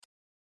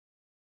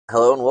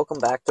Hello and welcome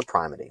back to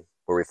Primity,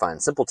 where we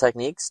find simple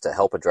techniques to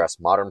help address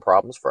modern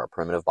problems for our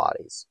primitive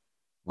bodies.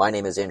 My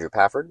name is Andrew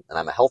Pafford, and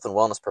I'm a health and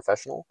wellness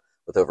professional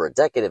with over a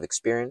decade of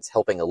experience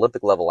helping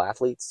Olympic-level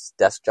athletes,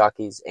 desk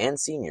jockeys, and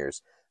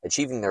seniors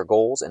achieving their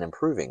goals and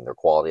improving their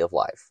quality of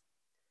life.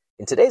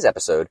 In today's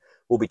episode,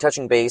 we'll be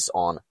touching base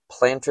on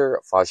plantar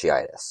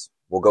fasciitis.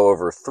 We'll go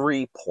over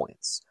 3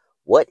 points.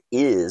 What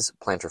is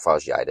plantar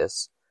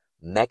fasciitis?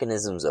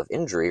 Mechanisms of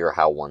injury, or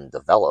how one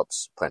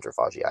develops plantar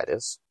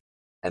fasciitis,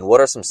 and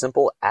what are some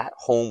simple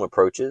at-home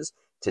approaches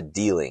to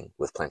dealing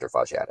with plantar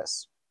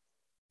fasciitis?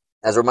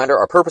 As a reminder,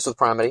 our purpose with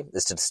Primity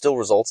is to distill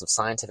results of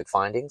scientific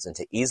findings and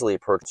to easily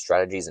approach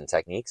strategies and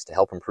techniques to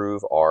help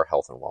improve our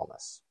health and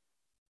wellness.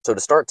 So to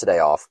start today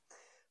off,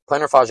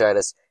 plantar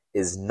fasciitis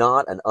is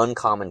not an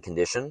uncommon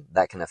condition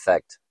that can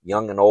affect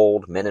young and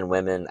old, men and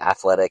women,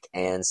 athletic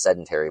and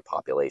sedentary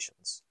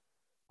populations.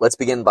 Let's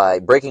begin by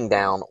breaking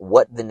down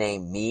what the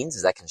name means,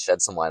 as that can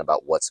shed some light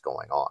about what's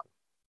going on.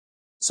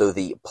 So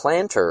the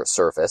plantar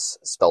surface,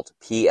 spelled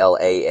P-L-A-N-T-A-R,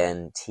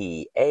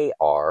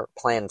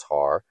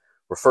 plantar,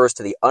 refers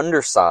to the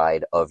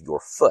underside of your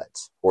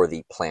foot, or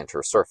the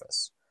plantar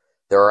surface.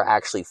 There are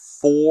actually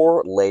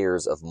 4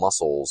 layers of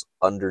muscles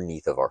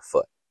underneath of our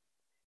foot.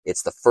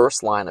 It's the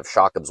first line of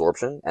shock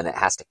absorption, and it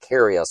has to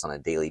carry us on a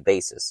daily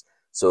basis,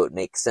 so it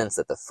makes sense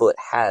that the foot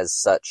has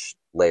such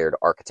layered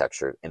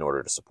architecture in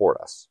order to support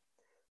us.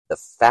 The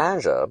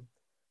fascia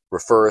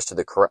refers to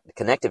the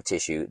connective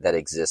tissue that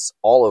exists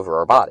all over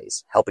our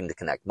bodies, helping to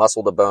connect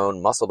muscle to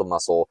bone, muscle to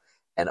muscle,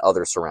 and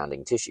other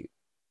surrounding tissue.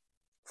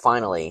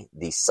 Finally,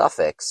 the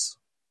suffix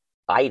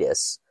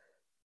itis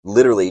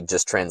literally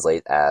just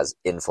translates as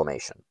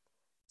inflammation.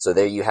 So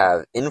there you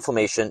have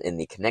inflammation in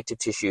the connective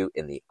tissue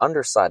in the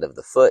underside of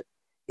the foot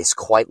is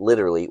quite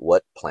literally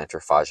what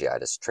plantar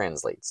fasciitis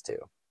translates to.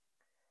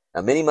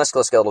 Now, many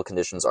musculoskeletal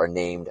conditions are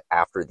named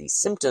after the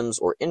symptoms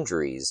or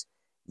injuries,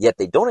 yet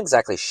they don't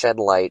exactly shed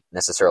light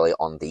necessarily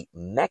on the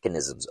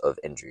mechanisms of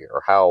injury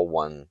or how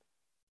one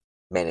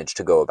managed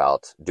to go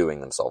about doing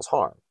themselves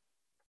harm.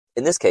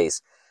 In this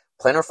case,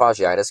 plantar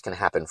fasciitis can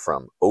happen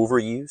from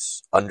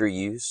overuse,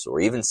 underuse, or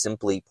even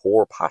simply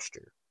poor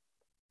posture.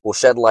 We'll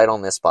shed light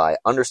on this by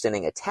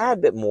understanding a tad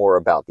bit more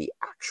about the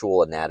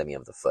actual anatomy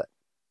of the foot.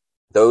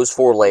 Those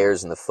 4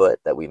 layers in the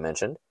foot that we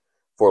mentioned,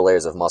 4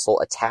 layers of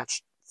muscle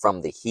attached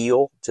from the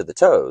heel to the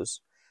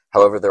toes.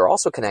 However, they're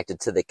also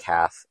connected to the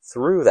calf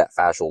through that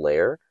fascial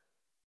layer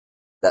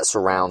that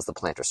surrounds the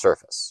plantar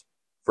surface.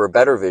 For a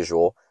better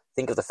visual,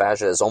 think of the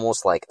fascia as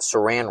almost like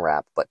saran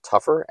wrap, but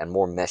tougher and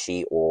more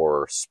meshy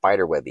or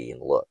spiderwebby in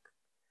look.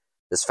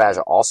 This fascia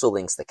also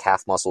links the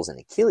calf muscles and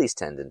Achilles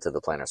tendon to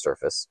the plantar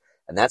surface,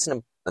 and that's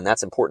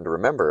important to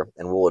remember,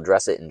 and we'll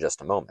address it in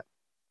just a moment.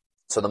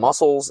 So the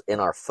muscles in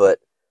our foot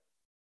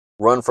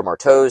run from our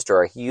toes to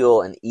our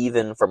heel, and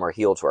even from our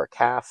heel to our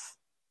calf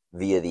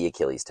via the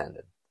Achilles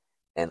tendon.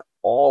 And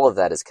all of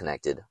that is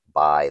connected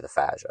by the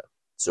fascia.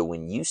 So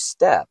when you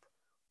step,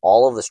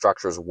 all of the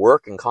structures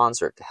work in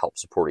concert to help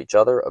support each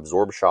other,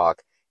 absorb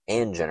shock,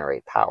 and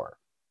generate power.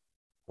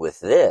 With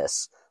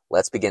this,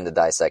 let's begin to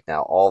dissect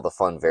now all the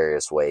fun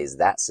various ways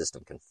that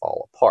system can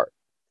fall apart.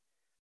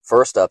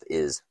 First up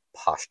is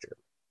posture.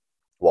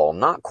 While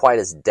not quite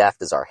as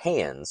deft as our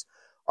hands,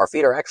 our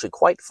feet are actually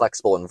quite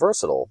flexible and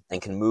versatile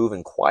and can move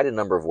in quite a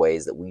number of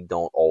ways that we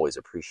don't always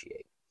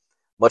appreciate.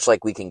 Much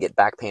like we can get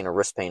back pain or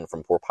wrist pain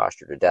from poor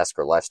posture to desk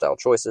or lifestyle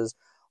choices,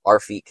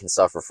 our feet can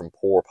suffer from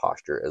poor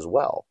posture as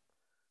well.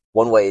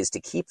 One way is to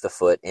keep the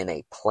foot in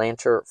a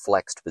plantar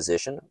flexed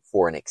position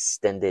for an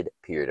extended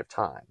period of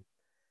time.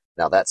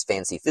 Now that's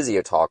fancy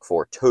physio talk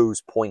for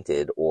toes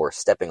pointed, or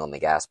stepping on the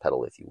gas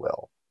pedal, if you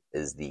will,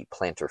 is the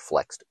plantar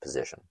flexed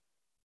position.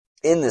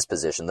 In this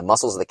position, the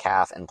muscles of the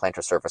calf and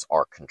plantar surface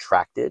are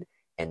contracted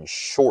and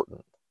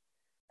shortened.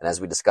 And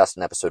as we discussed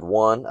in episode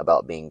 1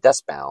 about being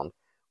desk bound,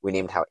 we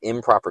named how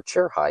improper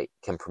chair height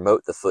can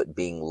promote the foot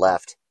being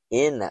left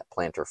in that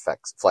plantar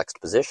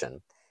flexed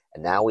position,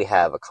 and now we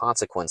have a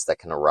consequence that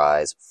can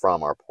arise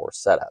from our poor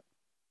setup.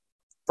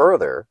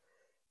 Further,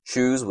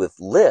 shoes with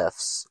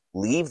lifts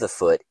leave the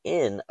foot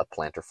in a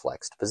plantar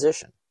flexed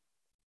position.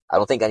 I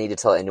don't think I need to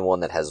tell anyone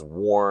that has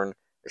worn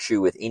a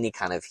shoe with any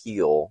kind of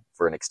heel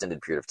for an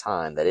extended period of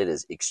time that it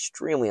is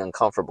extremely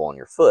uncomfortable on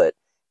your foot,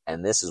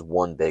 and this is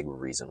one big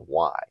reason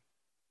why.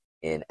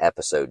 In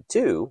episode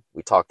 2,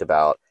 we talked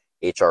about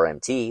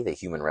HRMT, the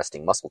human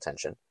resting muscle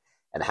tension,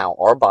 and how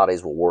our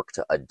bodies will work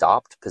to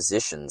adopt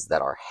positions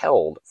that are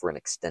held for an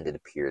extended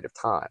period of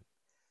time.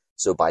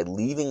 So by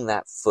leaving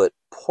that foot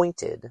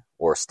pointed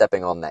or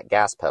stepping on that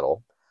gas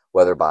pedal,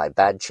 whether by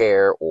bad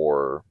chair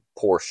or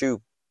poor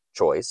shoe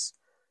choice,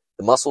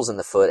 the muscles in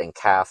the foot and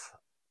calf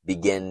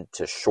begin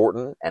to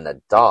shorten and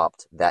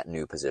adopt that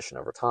new position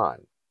over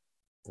time.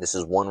 This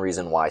is one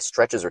reason why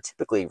stretches are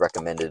typically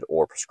recommended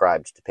or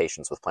prescribed to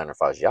patients with plantar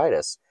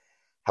fasciitis.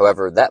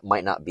 However, that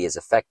might not be as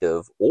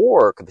effective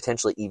or could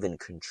potentially even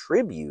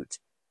contribute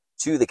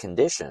to the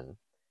condition,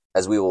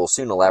 as we will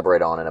soon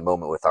elaborate on in a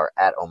moment with our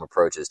at-home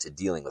approaches to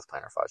dealing with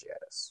plantar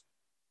fasciitis.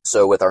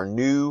 So with our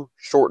new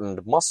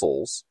shortened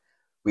muscles,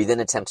 We then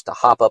attempt to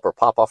hop up or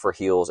pop off our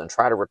heels and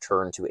try to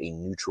return to a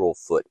neutral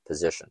foot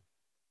position.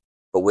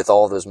 But with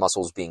all those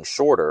muscles being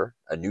shorter,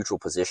 a neutral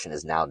position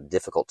is now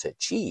difficult to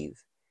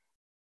achieve,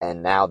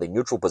 and now the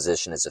neutral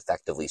position is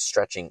effectively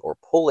stretching or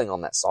pulling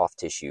on that soft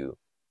tissue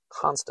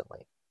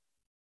constantly,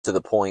 to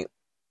the point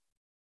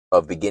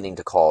of beginning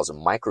to cause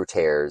micro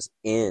tears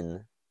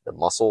in the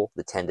muscle,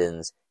 the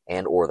tendons,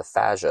 and or the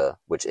fascia,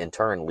 which in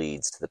turn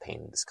leads to the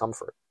pain and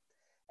discomfort.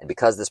 And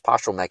because this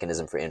postural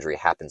mechanism for injury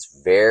happens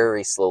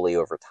very slowly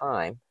over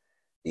time,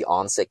 the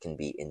onset can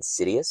be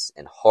insidious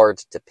and hard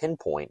to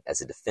pinpoint as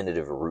a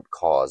definitive root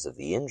cause of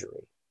the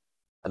injury.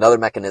 Another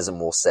mechanism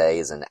we'll say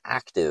is an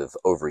active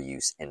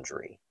overuse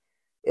injury.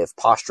 If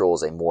postural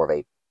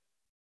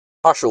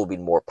will be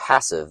more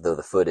passive, though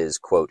the foot is,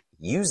 quote,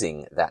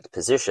 using that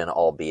position,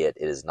 albeit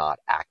it is not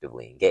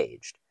actively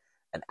engaged.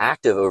 An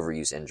active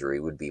overuse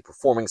injury would be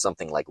performing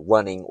something like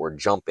running or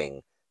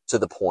jumping to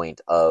the point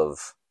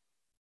of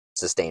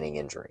sustaining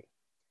injury.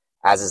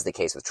 As is the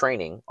case with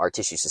training, our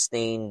tissue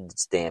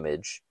sustains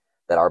damage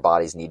that our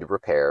bodies need to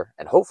repair,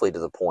 and hopefully to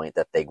the point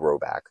that they grow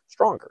back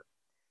stronger.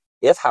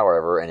 If,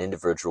 however, an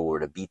individual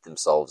were to beat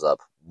themselves up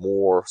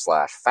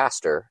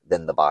more/faster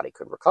than the body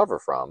could recover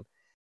from,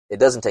 it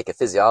doesn't take a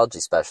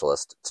physiology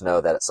specialist to know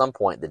that at some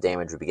point the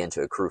damage would begin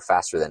to accrue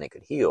faster than it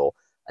could heal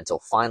until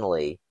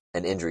finally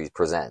an injury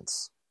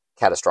presents,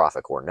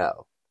 catastrophic or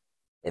no.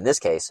 In this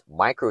case,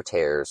 micro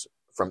tears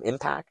from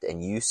impact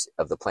and use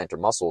of the plantar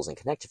muscles and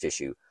connective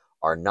tissue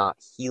are not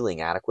healing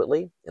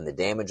adequately, and the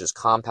damage is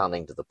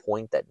compounding to the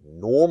point that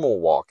normal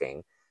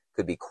walking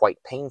could be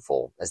quite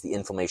painful as the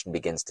inflammation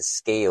begins to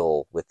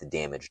scale with the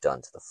damage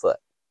done to the foot.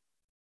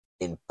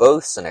 In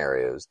both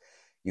scenarios,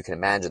 you can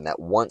imagine that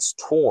once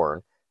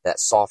torn, that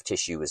soft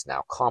tissue is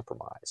now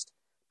compromised.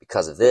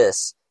 Because of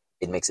this,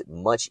 it makes it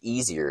much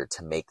easier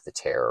to make the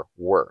tear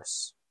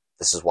worse.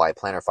 This is why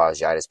plantar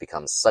fasciitis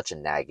becomes such a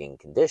nagging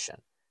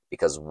condition,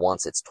 because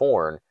once it's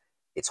torn,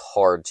 it's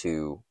hard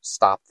to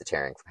stop the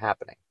tearing from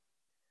happening.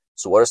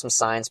 So what are some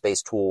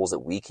science-based tools that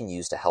we can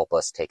use to help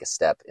us take a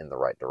step in the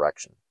right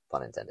direction?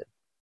 Pun intended.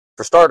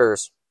 For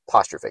starters,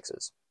 posture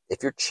fixes.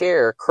 If your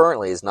chair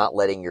currently is not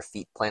letting your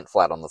feet plant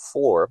flat on the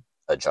floor,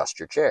 adjust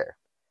your chair.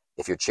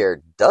 If your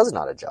chair does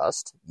not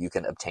adjust, you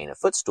can obtain a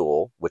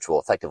footstool, which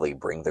will effectively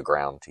bring the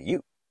ground to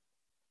you.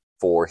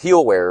 For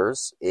heel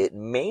wearers, it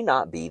may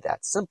not be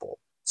that simple.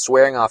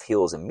 Swearing off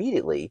heels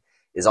immediately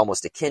is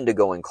almost akin to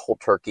going cold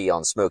turkey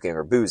on smoking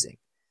or boozing.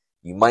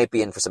 You might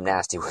be in for some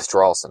nasty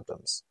withdrawal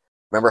symptoms.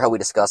 Remember how we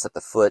discussed that the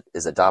foot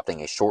is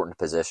adopting a shortened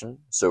position,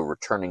 so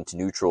returning to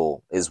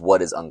neutral is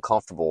what is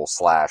uncomfortable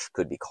 /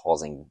 could be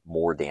causing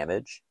more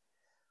damage?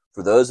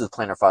 For those with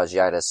plantar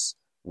fasciitis,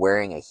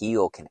 wearing a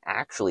heel can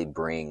actually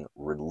bring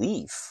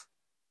relief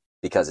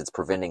because it's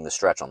preventing the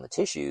stretch on the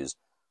tissues,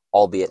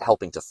 albeit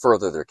helping to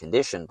further their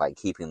condition by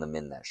keeping them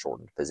in that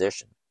shortened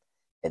position.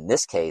 In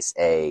this case,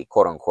 a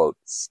quote-unquote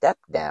step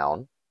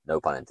down,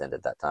 no pun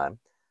intended that time,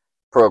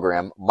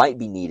 program might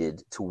be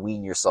needed to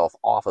wean yourself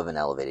off of an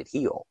elevated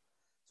heel.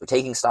 So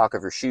taking stock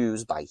of your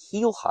shoes by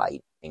heel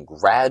height and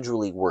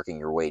gradually working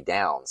your way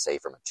down, say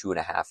from a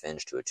 2.5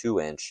 inch to a 2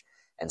 inch,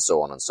 and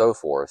so on and so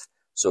forth,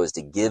 so as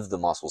to give the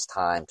muscles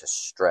time to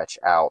stretch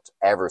out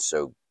ever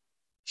so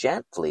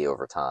gently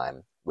over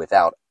time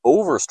without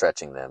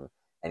overstretching them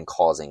and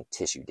causing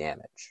tissue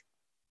damage.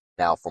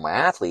 Now, for my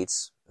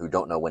athletes who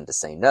don't know when to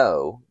say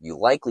no, you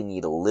likely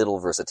need a little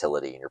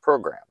versatility in your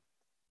program.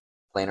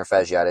 Plantar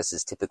fasciitis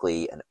is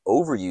typically an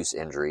overuse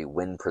injury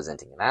when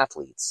presenting in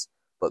athletes,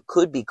 but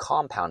could be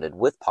compounded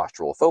with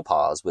postural faux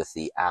pas with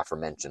the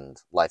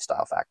aforementioned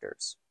lifestyle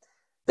factors.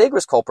 The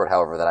biggest culprit,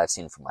 however, that I've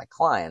seen from my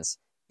clients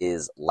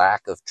is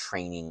lack of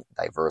training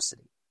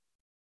diversity.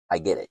 I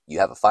get it. You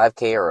have a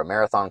 5K or a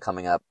marathon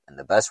coming up, and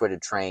the best way to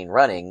train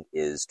running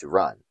is to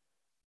run.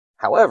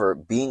 However,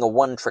 being a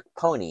one-trick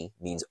pony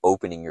means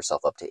opening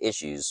yourself up to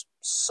issues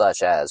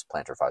such as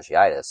plantar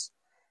fasciitis,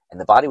 and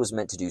the body was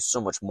meant to do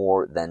so much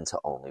more than to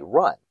only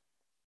run.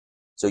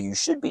 So you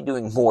should be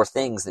doing more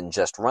things than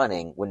just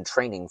running when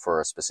training for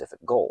a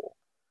specific goal.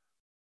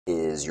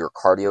 Is your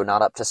cardio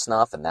not up to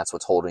snuff and that's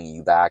what's holding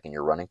you back in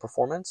your running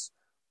performance?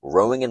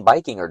 Rowing and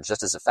biking are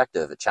just as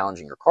effective at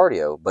challenging your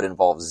cardio, but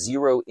involve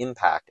zero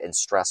impact and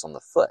stress on the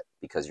foot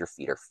because your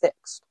feet are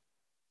fixed.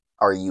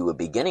 Are you a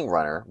beginning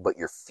runner, but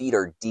your feet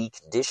are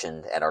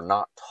deconditioned and are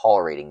not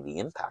tolerating the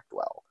impact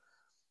well?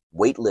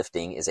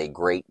 Weightlifting is a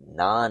great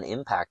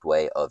non-impact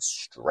way of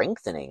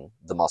strengthening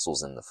the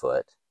muscles in the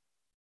foot.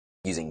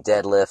 Using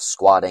deadlifts,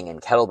 squatting,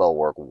 and kettlebell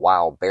work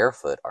while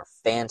barefoot are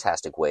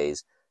fantastic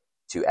ways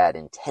to add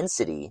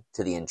intensity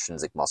to the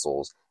intrinsic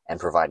muscles and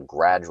provide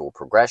gradual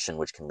progression,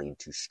 which can lead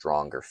to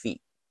stronger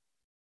feet.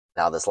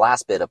 Now, this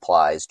last bit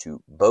applies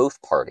to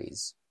both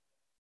parties,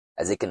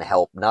 as it can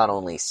help not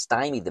only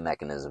stymie the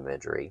mechanism of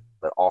injury,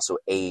 but also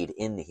aid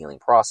in the healing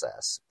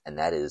process, and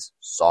that is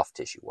soft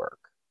tissue work.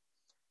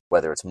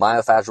 Whether it's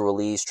myofascial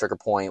release, trigger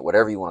point,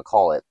 whatever you want to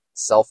call it,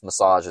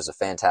 self-massage is a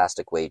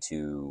fantastic way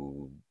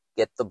to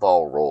get the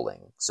ball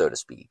rolling, so to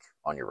speak,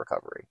 on your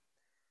recovery.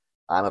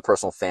 I'm a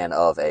personal fan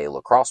of a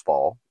lacrosse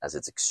ball, as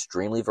it's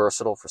extremely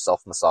versatile for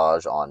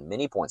self-massage on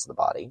many points of the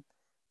body.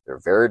 They're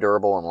very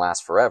durable and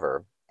last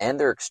forever, and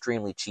they're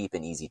extremely cheap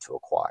and easy to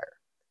acquire.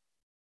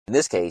 In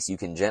this case, you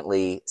can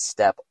gently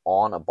step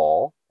on a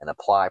ball and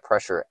apply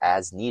pressure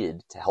as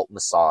needed to help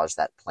massage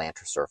that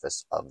plantar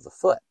surface of the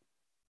foot.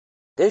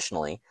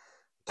 Additionally,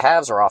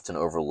 calves are often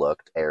an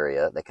overlooked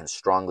area that can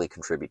strongly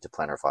contribute to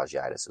plantar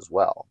fasciitis as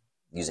well.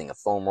 Using a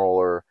foam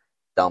roller,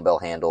 dumbbell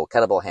handle,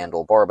 kettlebell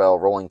handle, barbell,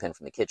 rolling pin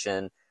from the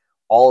kitchen,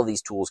 all of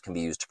these tools can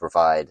be used to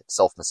provide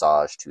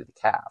self-massage to the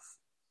calf.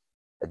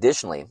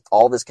 Additionally,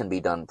 all this can be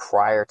done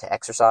prior to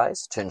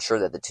exercise to ensure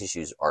that the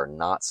tissues are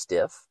not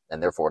stiff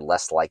and therefore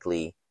less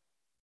likely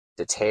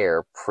to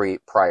tear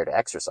prior to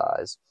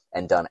exercise.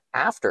 And done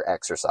after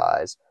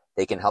exercise,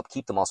 they can help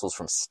keep the muscles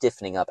from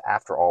stiffening up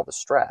after all the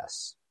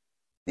stress.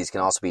 These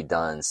can also be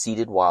done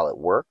seated while at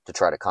work to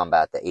try to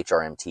combat the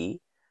HRMT.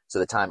 So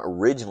the time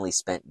originally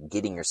spent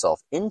getting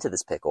yourself into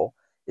this pickle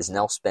is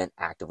now spent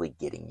actively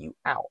getting you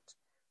out.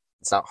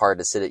 It's not hard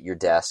to sit at your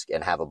desk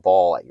and have a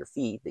ball at your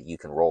feet that you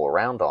can roll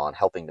around on,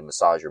 helping to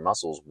massage your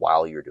muscles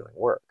while you're doing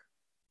work.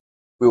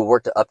 We will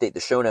work to update the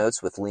show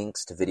notes with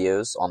links to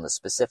videos on the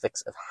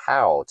specifics of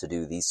how to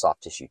do these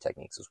soft tissue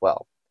techniques as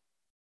well.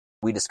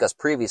 We discussed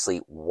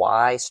previously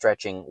why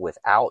stretching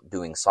without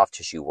doing soft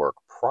tissue work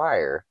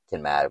prior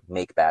can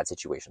make bad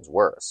situations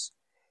worse.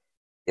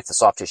 If the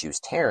soft tissue is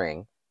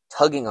tearing,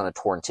 tugging on a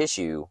torn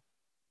tissue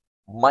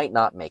might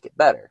not make it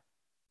better.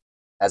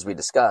 As we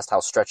discussed, how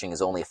stretching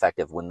is only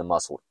effective when the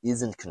muscle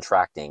isn't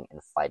contracting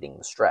and fighting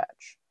the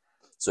stretch.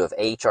 So if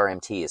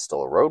HRMT is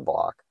still a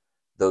roadblock,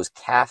 those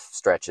calf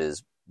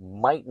stretches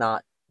might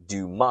not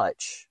do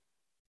much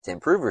to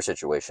improve your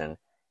situation,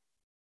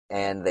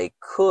 and they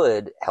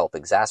could help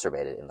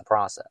exacerbate it in the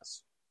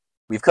process.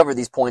 We've covered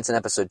these points in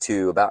episode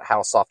 2 about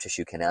how soft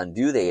tissue can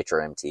undo the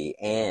HRMT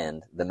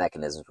and the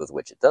mechanisms with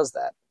which it does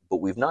that.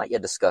 But we've not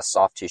yet discussed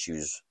soft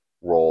tissue's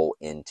role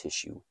in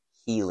tissue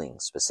healing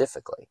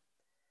specifically.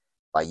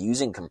 By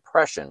using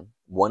compression,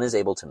 one is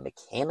able to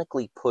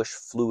mechanically push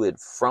fluid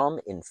from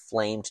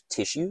inflamed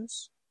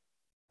tissues.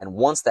 And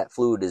once that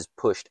fluid is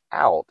pushed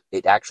out,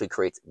 it actually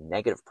creates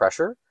negative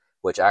pressure,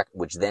 which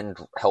then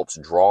helps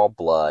draw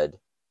blood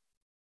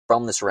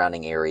from the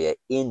surrounding area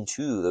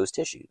into those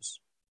tissues.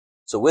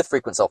 So with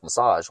frequent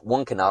self-massage,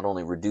 one can not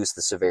only reduce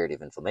the severity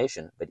of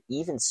inflammation, but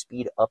even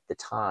speed up the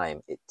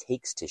time it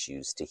takes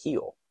tissues to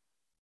heal.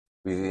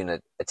 We've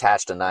even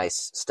attached a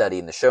nice study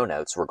in the show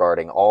notes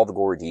regarding all the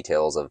gory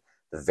details of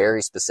the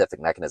very specific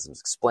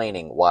mechanisms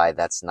explaining why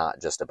that's not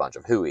just a bunch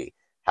of hooey,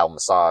 how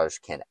massage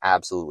can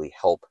absolutely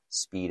help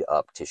speed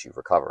up tissue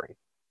recovery.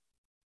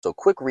 So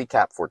quick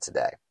recap for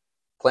today.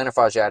 Plantar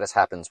fasciitis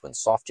happens when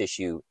soft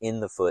tissue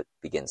in the foot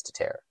begins to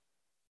tear.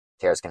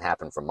 Tears can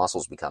happen from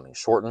muscles becoming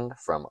shortened,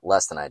 from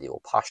less than ideal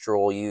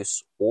postural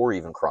use, or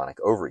even chronic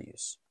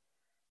overuse.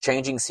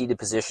 Changing seated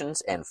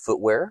positions and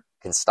footwear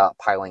can stop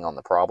piling on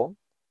the problem,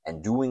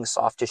 and doing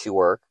soft tissue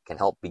work can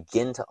help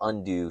begin to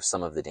undo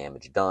some of the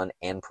damage done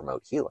and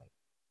promote healing.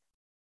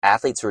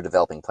 Athletes who are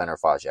developing plantar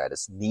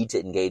fasciitis need to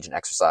engage in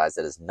exercise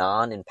that is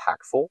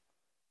non-impactful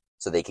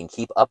so they can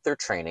keep up their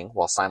training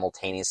while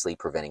simultaneously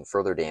preventing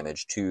further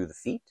damage to the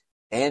feet,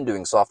 and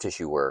doing soft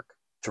tissue work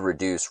to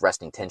reduce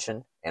resting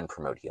tension and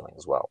promote healing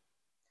as well.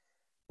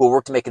 We'll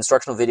work to make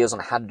instructional videos on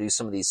how to do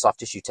some of these soft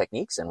tissue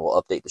techniques, and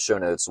we'll update the show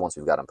notes once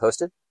we've got them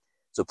posted.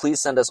 So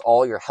please send us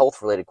all your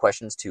health-related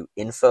questions to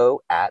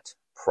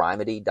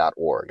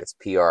info@primedy.org. It's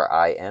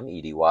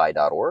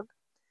PRIMEDY.org.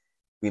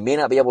 We may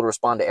not be able to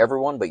respond to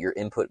everyone, but your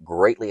input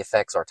greatly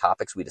affects our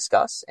topics we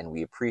discuss, and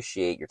we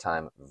appreciate your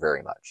time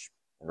very much.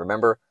 And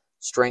remember,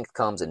 strength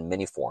comes in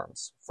many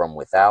forms, from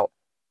without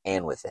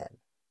and within.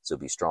 So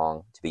be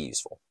strong to be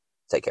useful.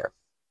 Take care.